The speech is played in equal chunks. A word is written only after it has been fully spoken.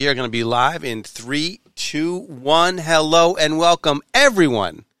We are going to be live in 3, 2, 1. Hello and welcome,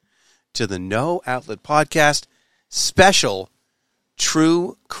 everyone, to the No Outlet Podcast special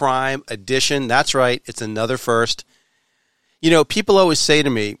True Crime Edition. That's right. It's another first. You know, people always say to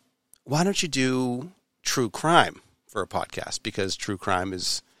me, why don't you do true crime for a podcast? Because true crime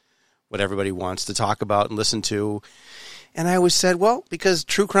is what everybody wants to talk about and listen to. And I always said, well, because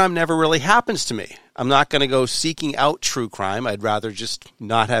true crime never really happens to me. I'm not going to go seeking out true crime. I'd rather just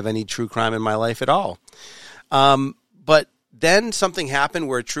not have any true crime in my life at all. But then something happened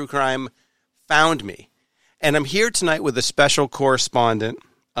where true crime found me. And I'm here tonight with a special correspondent.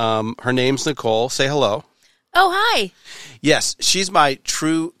 Her name's Nicole. Say hello. Oh, hi. Yes, she's my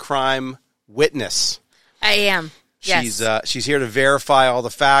true crime witness. I am. Yes. She's here to verify all the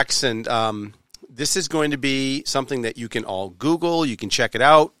facts, and this is going to be something that you can all Google. You can check it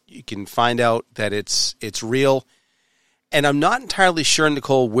out. You can find out that it's real. And I'm not entirely sure,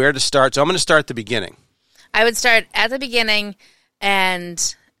 Nicole, where to start, so I'm going to start at the beginning. I would start at the beginning,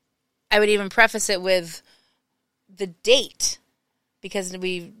 and I would even preface it with the date, because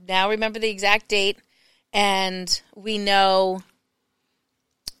we now remember the exact date, and we know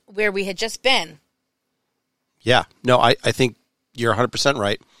where we had just been. Yeah. No, I think you're 100%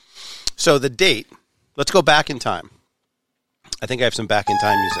 right. So the date, let's go back in time. I think I have some back in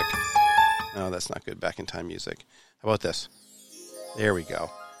time music. No, that's not good back in time music. How about this? There we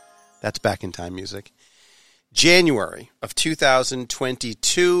go. That's back in time music. January of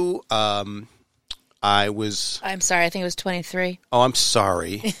 2022, I'm sorry, I think it was 23. Oh, I'm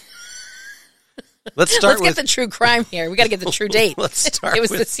sorry. Let's get the true crime here. We got to get the true date. It was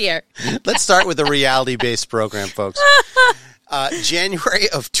this year. Let's start with a reality-based program, folks. January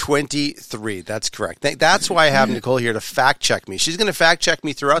of 23. That's correct. That's why I have Nicole here to fact check me. She's going to fact check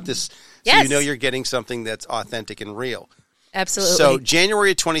me throughout this, so yes. You know you're getting something that's authentic and real. Absolutely. So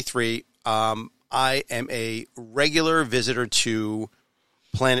January of 23, I am a regular visitor to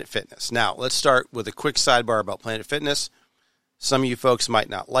Planet Fitness. Now, let's start with a quick sidebar about Planet Fitness. Some of you folks might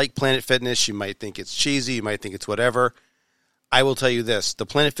not like Planet Fitness. You might think it's cheesy. You might think it's whatever. I will tell you this. The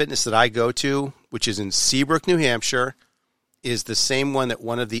Planet Fitness that I go to, which is in Seabrook, New Hampshire, is the same one that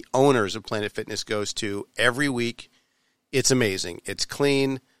one of the owners of Planet Fitness goes to every week. It's amazing. It's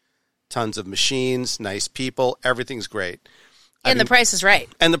clean, tons of machines, nice people. Everything's great. And the price is right.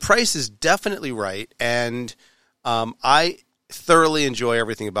 And the price is definitely right. And I thoroughly enjoy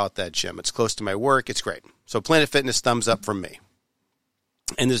everything about that gym. It's close to my work. It's great. So Planet Fitness, thumbs up from me.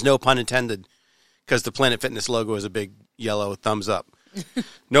 And there's no pun intended, because the Planet Fitness logo is a big yellow thumbs up.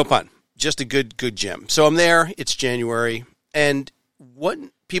 No pun. Just a good gym. So I'm there. It's January. And what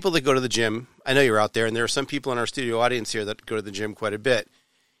people that go to the gym, I know you're out there, and there are some people in our studio audience here that go to the gym quite a bit.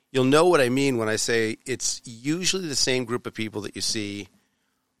 You'll know what I mean when I say it's usually the same group of people that you see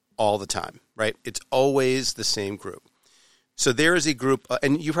all the time, right? It's always the same group. So there is a group,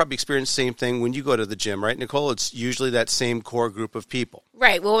 and you probably experience the same thing when you go to the gym, right, Nicole? It's usually that same core group of people.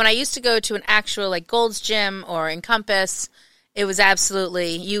 Right. Well, when I used to go to an actual like Gold's Gym or Encompass, it was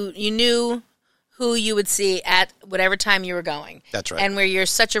absolutely, you knew who you would see at whatever time you were going. That's right. And where you're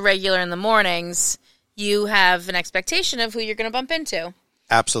such a regular in the mornings, you have an expectation of who you're going to bump into.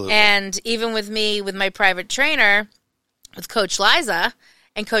 Absolutely. And even with me, with my private trainer, with Coach Liza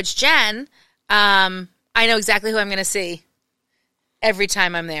and Coach Jen, I know exactly who I'm going to see every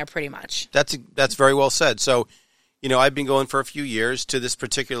time I'm there, pretty much. That's very well said. So, you know, I've been going for a few years to this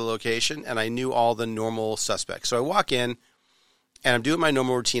particular location, and I knew all the normal suspects. So I walk in, and I'm doing my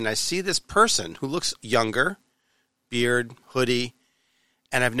normal routine. I see this person who looks younger, beard, hoodie,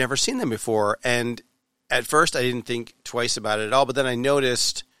 and I've never seen them before. And at first, I didn't think twice about it at all, but then I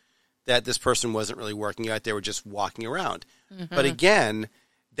noticed that this person wasn't really working out. They were just walking around. Mm-hmm. But again,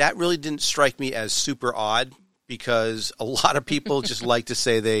 that really didn't strike me as super odd, because a lot of people just like to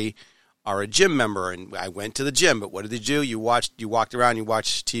say they are a gym member. And I went to the gym, but what did they do? You walked around, you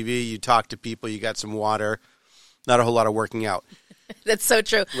watched TV, you talked to people, you got some water, not a whole lot of working out. That's so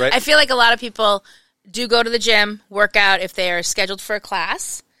true. Right? I feel like a lot of people do go to the gym, work out if they are scheduled for a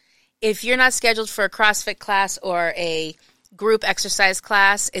class. If you're not scheduled for a CrossFit class or a group exercise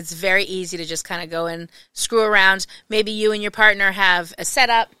class, it's very easy to just kind of go and screw around. Maybe you and your partner have a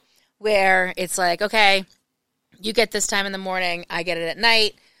setup where it's like, okay, you get this time in the morning, I get it at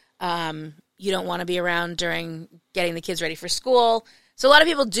night. You don't want to be around during getting the kids ready for school. So a lot of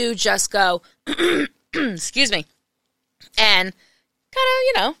people do just go, excuse me, and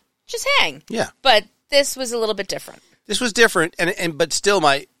kind of, just hang. Yeah. But this was a little bit different. This was different, but still,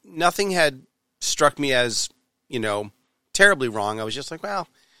 nothing had struck me as, terribly wrong. I was just like, well,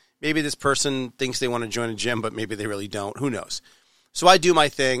 maybe this person thinks they want to join a gym, but maybe they really don't. Who knows? So I do my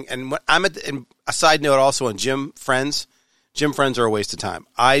thing, and when I'm and a side note also on gym friends are a waste of time.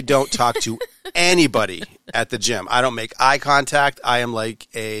 I don't talk to anybody at the gym. I don't make eye contact. I am like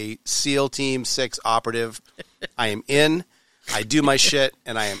a SEAL Team 6 operative. I am in, I do my shit,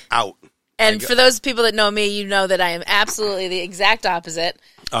 and I am out. And for those people that know me, you know that I am absolutely the exact opposite.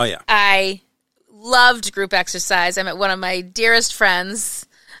 Oh, yeah. I loved group exercise. I met one of my dearest friends,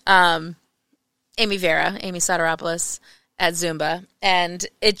 Amy Soteropoulos, at Zumba, and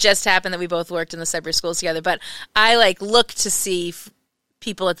it just happened that we both worked in the Sudbury schools together. But I look to see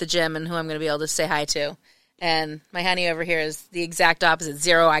people at the gym and who I'm going to be able to say hi to. And my honey over here is the exact opposite.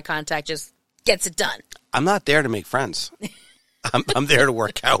 Zero eye contact, just gets it done. I'm not there to make friends. I'm there to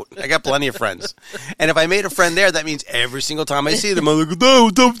work out. I got plenty of friends. And if I made a friend there, that means every single time I see them, I'm like,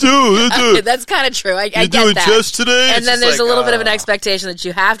 no, don't do it. That's kind of true. I get that. You're doing chest today? And then there's a little bit of an expectation that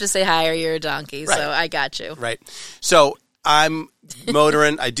you have to say hi or you're a donkey. Right. So I got you. Right. So I'm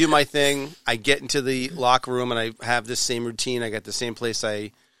motoring. I do my thing. I get into the locker room, and I have this same routine. I got the same place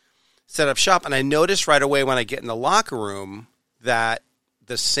I set up shop. And I notice right away when I get in the locker room that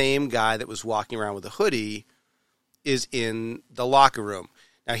the same guy that was walking around with a hoodie is in the locker room.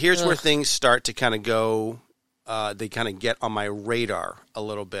 Now, here's where things start to kind of go, they kind of get on my radar a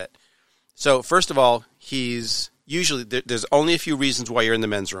little bit. So, first of all, he's usually, there's only a few reasons why you're in the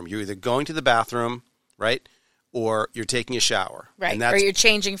men's room. You're either going to the bathroom, right, or you're taking a shower. Right, or you're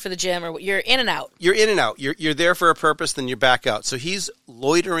changing for the gym, or you're in and out. You're in and out. You're there for a purpose, then you're back out. So, he's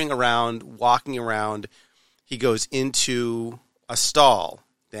loitering around, walking around. He goes into a stall.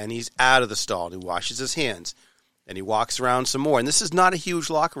 Then he's out of the stall. And he washes his hands. And he walks around some more. And this is not a huge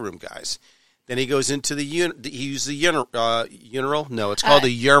locker room, guys. Then he goes into he uses the urinal. No, it's called the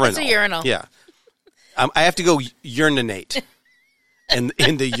urinal. It's a urinal. Yeah. I have to go urinate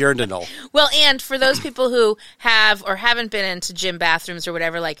in the urinal. Well, and for those people who have or haven't been into gym bathrooms or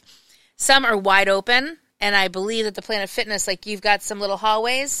whatever, some are wide open. And I believe that the Planet Fitness, you've got some little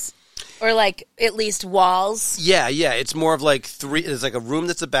hallways. Or at least walls. Yeah. It's more of three. There's a room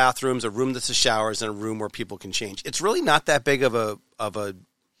that's a bathrooms, a room that's a showers, and a room where people can change. It's really not that big of a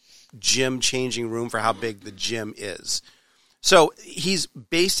gym changing room for how big the gym is. So he's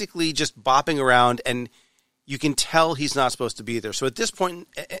basically just bopping around, and you can tell he's not supposed to be there. So at this point,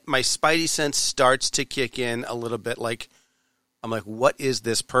 my spidey sense starts to kick in a little bit. I'm like, what is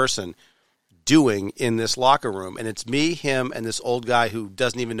this person doing in this locker room? And it's me, him, and this old guy who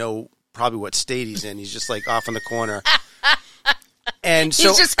doesn't even know probably what state he's in. He's just off in the corner. And so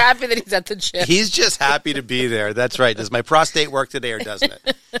he's just happy that he's at the gym. He's just happy to be there. That's right. Does my prostate work today or doesn't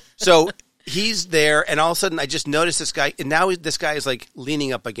it? So he's there, and all of a sudden I just noticed this guy, and now this guy is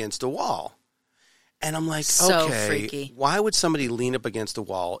leaning up against a wall. And I'm like, so okay, freaky. Why would somebody lean up against a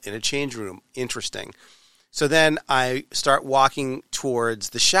wall in a change room? Interesting. So then I start walking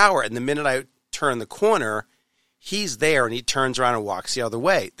towards the shower, and the minute I turn the corner, he's there, and he turns around and walks the other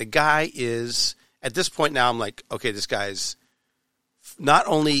way. The guy is, at this point now, I'm like, okay, this guy's not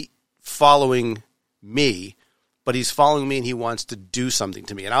only following me, but he's following me, and he wants to do something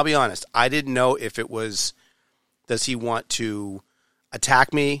to me. And I'll be honest, I didn't know if it was, does he want to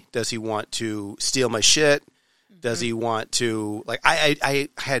attack me? Does he want to steal my shit? Does he want to, I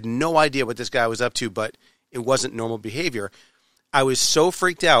had no idea what this guy was up to, but it wasn't normal behavior. I was so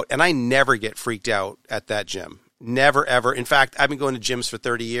freaked out, and I never get freaked out at that gym. Never, ever. In fact, I've been going to gyms for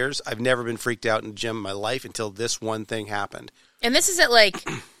 30 years. I've never been freaked out in a gym in my life until this one thing happened. And this is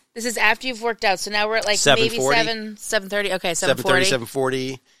this is after you've worked out. So now we're at maybe 7:30. Okay, 7:40.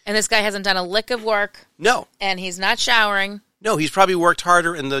 7:40. And this guy hasn't done a lick of work. No. And he's not showering. No, he's probably worked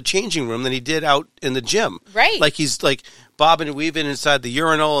harder in the changing room than he did out in the gym. Right. He's bobbing and weaving inside the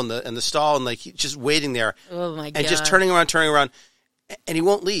urinal and the stall, and he's just waiting there. Oh my God. And just turning around, and he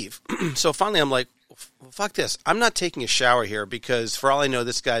won't leave. So finally I'm like, well, fuck this. I'm not taking a shower here because for all I know,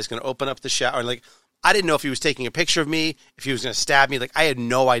 this guy's going to open up the shower. And I didn't know if he was taking a picture of me, if he was going to stab me. I had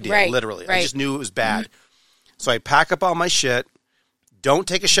no idea, literally. Right. I just knew it was bad. So I pack up all my shit, don't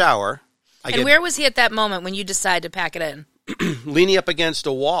take a shower. Where was he at that moment when you decide to pack it in? Leaning up against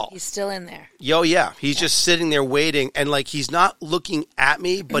a wall. He's still in there. Yeah. He's just sitting there waiting. And he's not looking at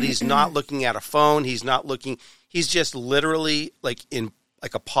me, but he's not looking at a phone. He's not looking. He's just literally in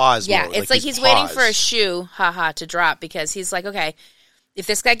a pause mode. Yeah, it's he's waiting for a shoe, to drop, because he's okay, if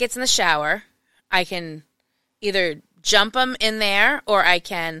this guy gets in the shower, I can either jump him in there, or I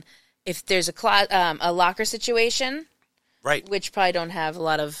can, if there's a locker situation, right, which probably don't have a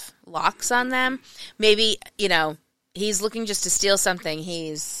lot of locks on them, maybe, he's looking just to steal something.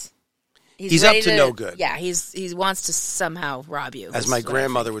 He's up to no good. Yeah, he wants to somehow rob you. As my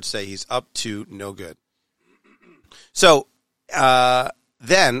grandmother would say, he's up to no good. So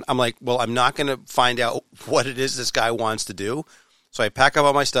Then I'm like, well, I'm not going to find out what it is this guy wants to do. So I pack up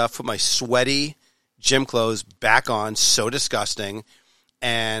all my stuff, put my sweaty gym clothes back on, so disgusting,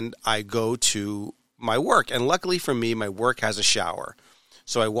 and I go to my work. And luckily for me, my work has a shower.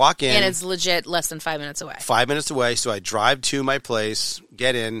 So I walk in. And it's legit less than 5 minutes away. 5 minutes away. So I drive to my place,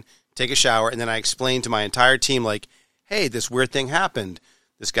 get in, take a shower, and then I explain to my entire team, like, hey, this weird thing happened.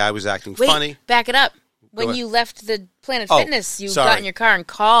 This guy was acting funny. Back it up. When you left the Planet Fitness, you got in your car and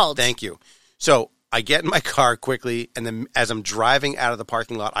called. Thank you. So I get in my car quickly, and then as I'm driving out of the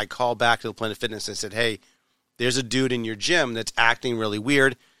parking lot, I call back to the Planet Fitness and said, hey, there's a dude in your gym that's acting really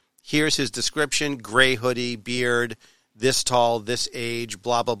weird. Here's his description, gray hoodie, beard, this tall, this age,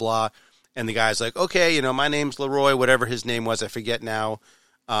 blah, blah, blah. And the guy's like, okay, my name's Leroy, whatever his name was, I forget now,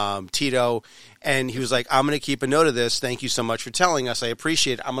 Tito. And he was like, I'm going to keep a note of this. Thank you so much for telling us. I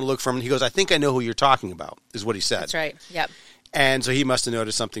appreciate it. I'm going to look for him. He goes, I think I know who you're talking about, is what he said. That's right. Yep. And so he must have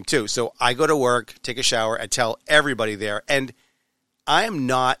noticed something too. So I go to work, take a shower, I tell everybody there. And I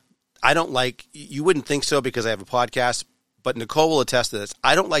don't like, you wouldn't think so because I have a podcast, but Nicole will attest to this.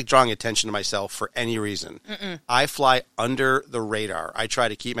 I don't like drawing attention to myself for any reason. I fly under the radar. I try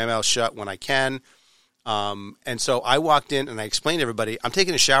to keep my mouth shut when I can. And so I walked in and I explained to everybody, I'm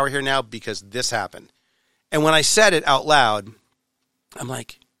taking a shower here now because this happened. And when I said it out loud, I'm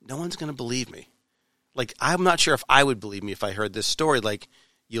like, no one's going to believe me. Like, I'm not sure if I would believe me if I heard this story. Like,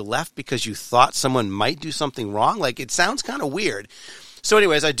 you left because you thought someone might do something wrong? Like, it sounds kind of weird. So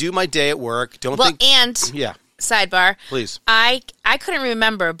anyways, I do my day at work. Yeah. Sidebar. Please. I couldn't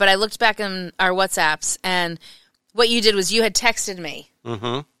remember, but I looked back in our WhatsApps, and what you did was you had texted me.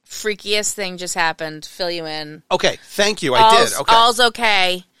 Mm-hmm. Freakiest thing just happened. Fill you in. Okay. Thank you. I did. Okay. All's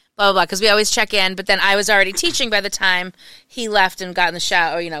okay. Blah, blah, blah. Because we always check in, but then I was already teaching by the time he left and got in the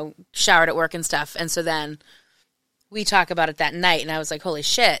shower, or, showered at work and stuff. And so then we talk about it that night, and I was like, holy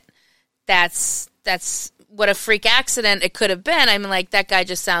shit, that's what a freak accident it could have been. I mean, like, that guy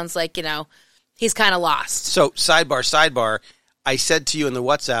just sounds like, he's kind of lost. So, sidebar, I said to you in the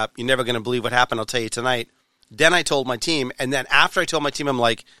WhatsApp, you're never going to believe what happened. I'll tell you tonight. Then I told my team, and then after I told my team, I'm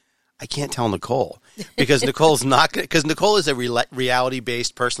like, I can't tell Nicole because Nicole's not because Nicole is a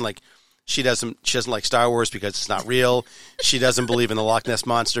reality-based person. Like, she doesn't like Star Wars because it's not real. She doesn't believe in the Loch Ness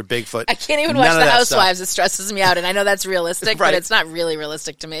Monster, Bigfoot. I can't even watch The Housewives. It stresses me out, and I know that's realistic, right. But it's not really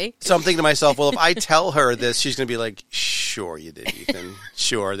realistic to me. So I'm thinking to myself, well, if I tell her this, she's going to be like, sure you did, Ethan.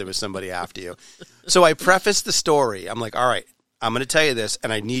 Sure, there was somebody after you. So I prefaced the story. I'm like, all right, I'm going to tell you this,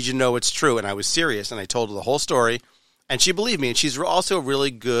 and I need you to know it's true. And I was serious, and I told her the whole story, and she believed me. And she's also a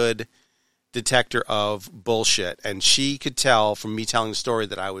really good detector of bullshit. And she could tell from me telling the story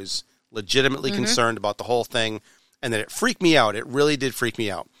that I was legitimately concerned about the whole thing and that it freaked me out. It really did freak me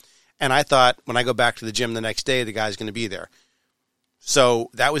out. And I thought when I go back to the gym the next day, the guy's going to be there. So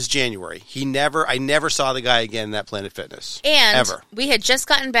that was January. I never saw the guy again in that Planet Fitness. And ever. We had just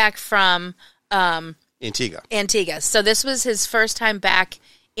gotten back from Antigua. So this was his first time back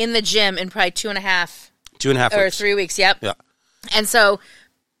in the gym in probably 2.5 or weeks. 3 weeks. Yep. Yeah. And so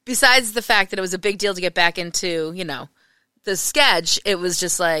besides the fact that it was a big deal to get back into, the sketch, it was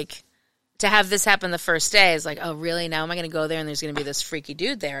just like, to have this happen the first day is like, oh, really? Now am I going to go there and there's going to be this freaky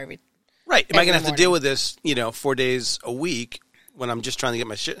dude there Right. Am I going to have to deal with this, 4 days a week when I'm just trying to get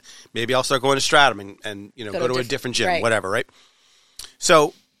my shit? Maybe I'll start going to Stratum and go to a different gym, right. Whatever, right?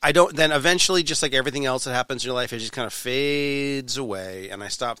 So then eventually, just like everything else that happens in your life, it just kind of fades away. And I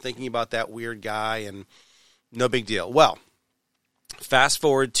stop thinking about that weird guy and no big deal. Well, fast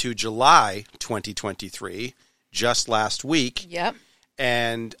forward to July 2023, just last week. Yep.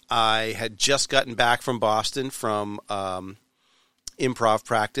 And I had just gotten back from Boston from improv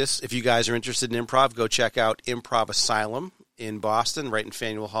practice. If you guys are interested in improv, go check out Improv Asylum in Boston, right in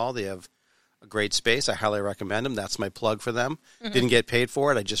Faneuil Hall. They have a great space. I highly recommend them. That's my plug for them. Didn't get paid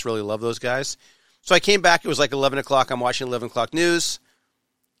for it. I just really love those guys. So I came back. It was like 11 o'clock. I'm watching 11 o'clock news.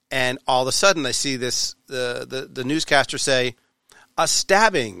 And all of a sudden I see this, the newscaster say, a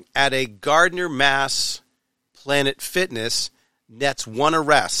stabbing at a Gardner, Mass. Planet Fitness nets one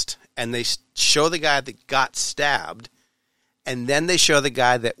arrest, and they show the guy that got stabbed, and then they show the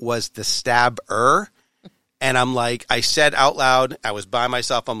guy that was the stabber, and I'm like, I said out loud, I was by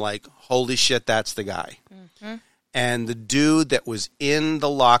myself, I'm like, holy shit, that's the guy. Mm-hmm. And the dude that was in the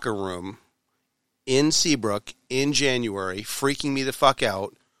locker room in Seabrook in January, freaking me the fuck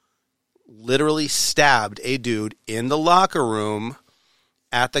out, literally stabbed a dude in the locker room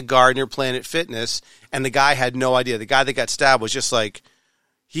at the Gardner Planet Fitness, and the guy had no idea. The guy that got stabbed was just like,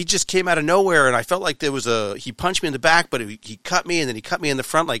 he just came out of nowhere, and I felt like he punched me in the back, but he cut me, and then he cut me in the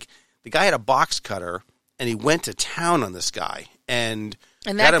front. Like, the guy had a box cutter and he went to town on this guy. And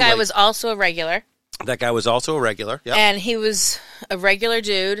that guy was also a regular. That guy was also a regular. Yep. And he was a regular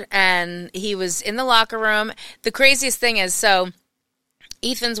dude, and he was in the locker room. The craziest thing is, so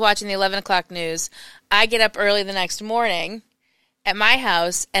Ethan's watching the 11 o'clock news. I get up early the next morning at my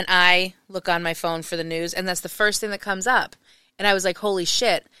house, and I look on my phone for the news, and that's the first thing that comes up. And I was like, holy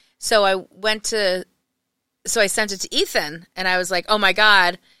shit. So I sent it to Ethan, and I was like, oh my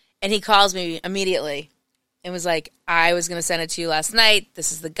God. And he calls me immediately and was like, I was going to send it to you last night.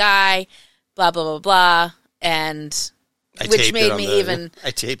 This is the guy, blah, blah, blah, blah. And which made me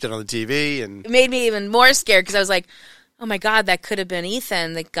I taped it on the TV, and it made me even more scared because I was like, oh my God, that could have been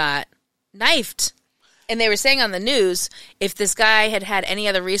Ethan that got knifed. And they were saying on the news, if this guy had had any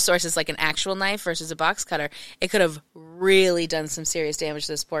other resources, like an actual knife versus a box cutter, it could have really done some serious damage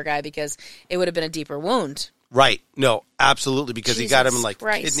to this poor guy because it would have been a deeper wound. Right. No, absolutely, because Jesus he got him in, like, the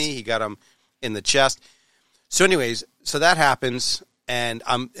Christ. kidney, he got him in the chest. So anyways, so that happens, and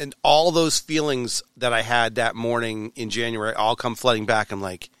all those feelings that I had that morning in January all come flooding back. I'm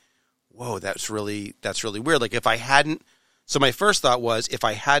like, whoa, that's really weird. Like, if I hadn't, so my first thought was, if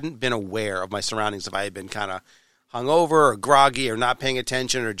I hadn't been aware of my surroundings, if I had been kind of hungover or groggy or not paying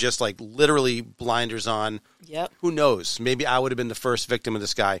attention or just like literally blinders on, Yep. Who knows? Maybe I would have been the first victim of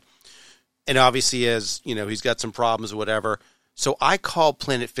this guy. And obviously, as you know, he's got some problems or whatever. So I called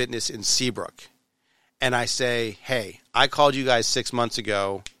Planet Fitness in Seabrook, and I say, hey, I called you guys 6 months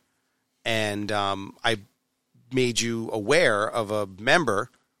ago, and I made you aware of a member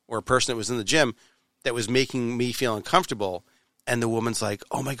or a person that was in the gym that was making me feel uncomfortable. And the woman's like,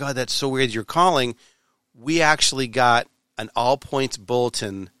 oh my God, that's so weird you're calling. We actually got an all points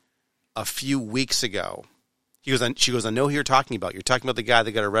bulletin a few weeks ago. She goes, I know who you're talking about. You're talking about the guy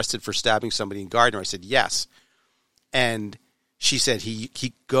that got arrested for stabbing somebody in Gardner. I said, yes. And she said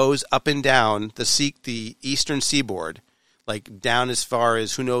he goes up and down the eastern seaboard, like down as far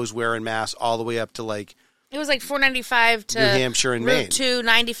as who knows where in Mass, all the way up to like, it was like 495 to New Hampshire and Maine. Route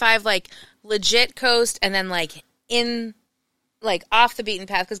 295, like legit coast, and then like in, like off the beaten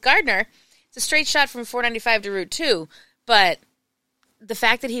path. Because Gardner, it's a straight shot from 495 to Route 2. But the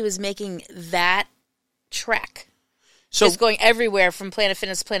fact that he was making that trek is going everywhere from Planet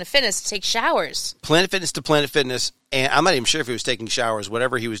Fitness to Planet Fitness to take showers. Planet Fitness to Planet Fitness, and I'm not even sure if he was taking showers,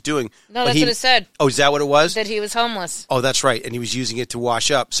 whatever he was doing. No, that's what it said. Oh, is that what it was? That he was homeless. Oh, that's right, and he was using it to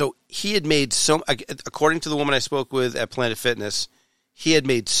wash up. So he had made according to the woman I spoke with at Planet Fitness, he had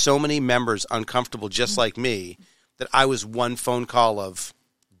made so many members uncomfortable just like me that I was one phone call of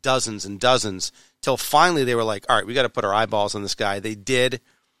dozens and dozens till finally they were like, all right, we got to put our eyeballs on this guy. They did,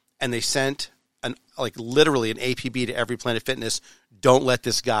 and they sent literally an APB to every Planet Fitness, don't let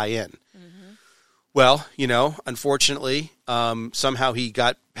this guy in. Mm-hmm. Well, unfortunately, somehow he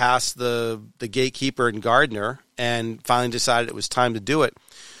got past the gatekeeper in Gardner and finally decided it was time to do it.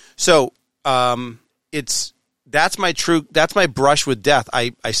 So that's my brush with death.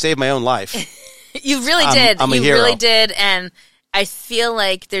 I saved my own life. You really did. I'm a you hero. Really did, and I feel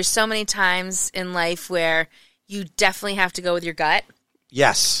like there's so many times in life where you definitely have to go with your gut.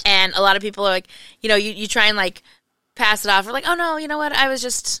 Yes. And a lot of people are like, you try and like pass it off. Or like, oh no, you know what? I was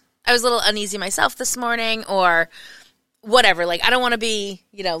a little uneasy myself this morning or whatever. Like, I don't want to be,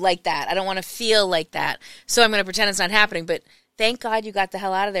 like that. I don't want to feel like that. So I'm going to pretend it's not happening. But thank God you got the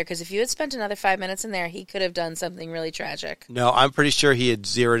hell out of there. Because if you had spent another 5 minutes in there, he could have done something really tragic. No, I'm pretty sure he had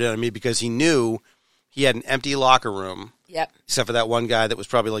zeroed in on me because he knew he had an empty locker room. Yep. Except for that one guy that was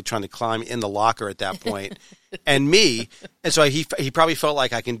probably like trying to climb in the locker at that point. And me. And so he probably felt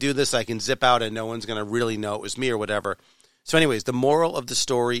like I can do this. I can zip out and no one's going to really know it was me or whatever. So anyways, the moral of the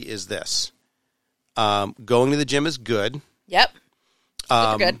story is this. Going to the gym is good. Yep.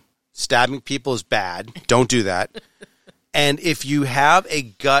 Super good. Stabbing people is bad. Don't do that. And if you have a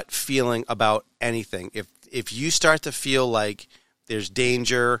gut feeling about anything, if you start to feel like there's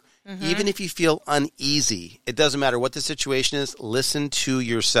danger, even if you feel uneasy, it doesn't matter what the situation is, listen to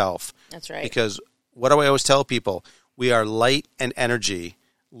yourself. That's right. Because what do I always tell people? We are light and energy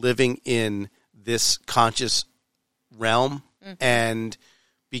living in this conscious realm. And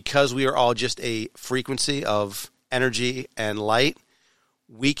because we are all just a frequency of energy and light,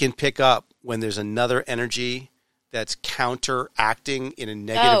 we can pick up when there's another energy that's counteracting in a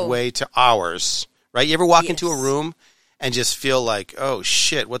negative way to ours. Right? You ever walk into a room and just feel like, oh,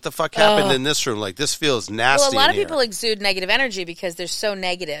 shit, what the fuck happened in this room? Like, this feels nasty. Well, a lot of people exude negative energy because they're so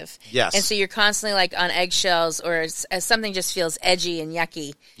negative. Yes. And so you're constantly, like, on eggshells or as something just feels edgy and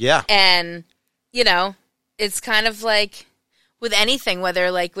yucky. Yeah. And, it's kind of like, with anything,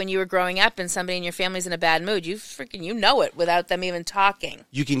 whether like when you were growing up and somebody in your family's in a bad mood, you know it without them even talking.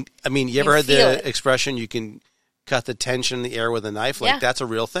 You can, I mean, you ever heard the expression, you can cut the tension in the air with a knife? Like, that's a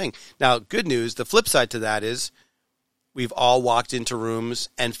real thing. Now, good news, the flip side to that is we've all walked into rooms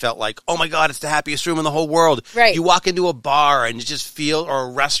and felt like, oh my God, it's the happiest room in the whole world. Right. You walk into a bar and you just feel, or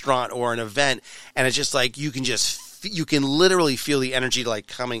a restaurant or an event, and it's just like, you can literally feel the energy like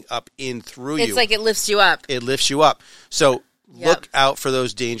coming up in through you. It's like it lifts you up. It lifts you up. So look out for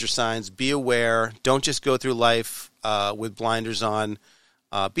those danger signs. Be aware. Don't just go through life with blinders on.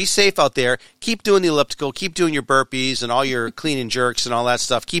 Be safe out there. Keep doing the elliptical. Keep doing your burpees and all your clean and jerks and all that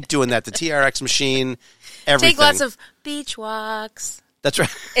stuff. Keep doing that. The TRX machine, everything. Take lots of beach walks. That's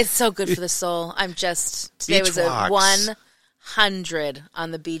right. It's so good for the soul. Today was a 100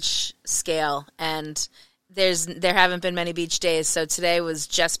 on the beach scale, and there haven't been many beach days, so today was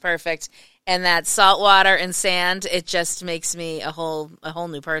just perfect. And that salt water and sand, it just makes me a whole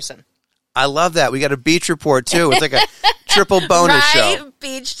new person. I love that. We got a beach report, too. It's like a triple bonus show. My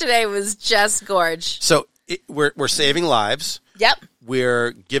beach today was just gorge. So we're saving lives. Yep.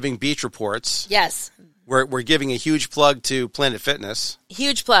 We're giving beach reports. Yes. We're giving a huge plug to Planet Fitness.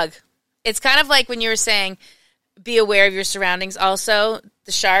 Huge plug. It's kind of like when you were saying, be aware of your surroundings. Also,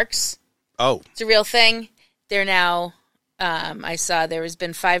 the sharks. Oh. It's a real thing. They're now, I saw there has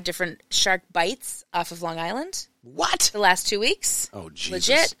been 5 different shark bites off of Long Island. What? The last 2 weeks. Oh, Jesus.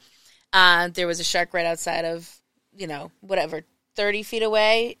 Legit. There was a shark right outside of, 30 feet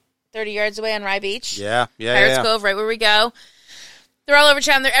away, 30 yards away on Rye Beach. Yeah. Pirates Cove, right where we go. They're all over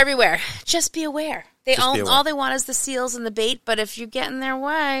town. They're everywhere. Just be aware. All they want is the seals and the bait, but if you get in their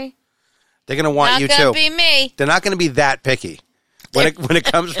way, they're going to want you too. Not going to be me. They're not going to be that picky. When it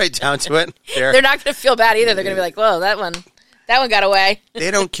comes right down to it, they're not going to feel bad either. They're going to be like, whoa, that one got away.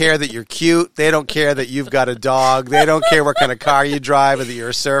 They don't care that you're cute. They don't care that you've got a dog. They don't care what kind of car you drive or that you're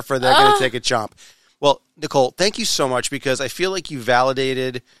a surfer. They're going to take a chomp. Well, Nicole, thank you so much because I feel like you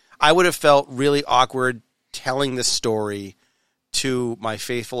validated. I would have felt really awkward telling this story to my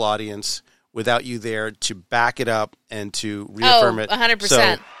faithful audience without you there to back it up and to reaffirm it. 100%.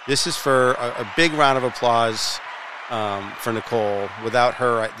 So this is for a big round of applause for Nicole. Without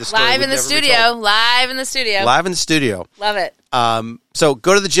her, this story Live would in the never be studio. told. Live in the studio. Live in the studio. Love it. So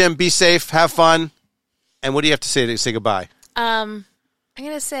go to the gym, be safe, have fun. And what do you have to say goodbye? I'm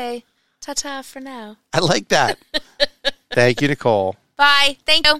going to say ta-ta for now. I like that. Thank you, Nicole. Bye. Thank you.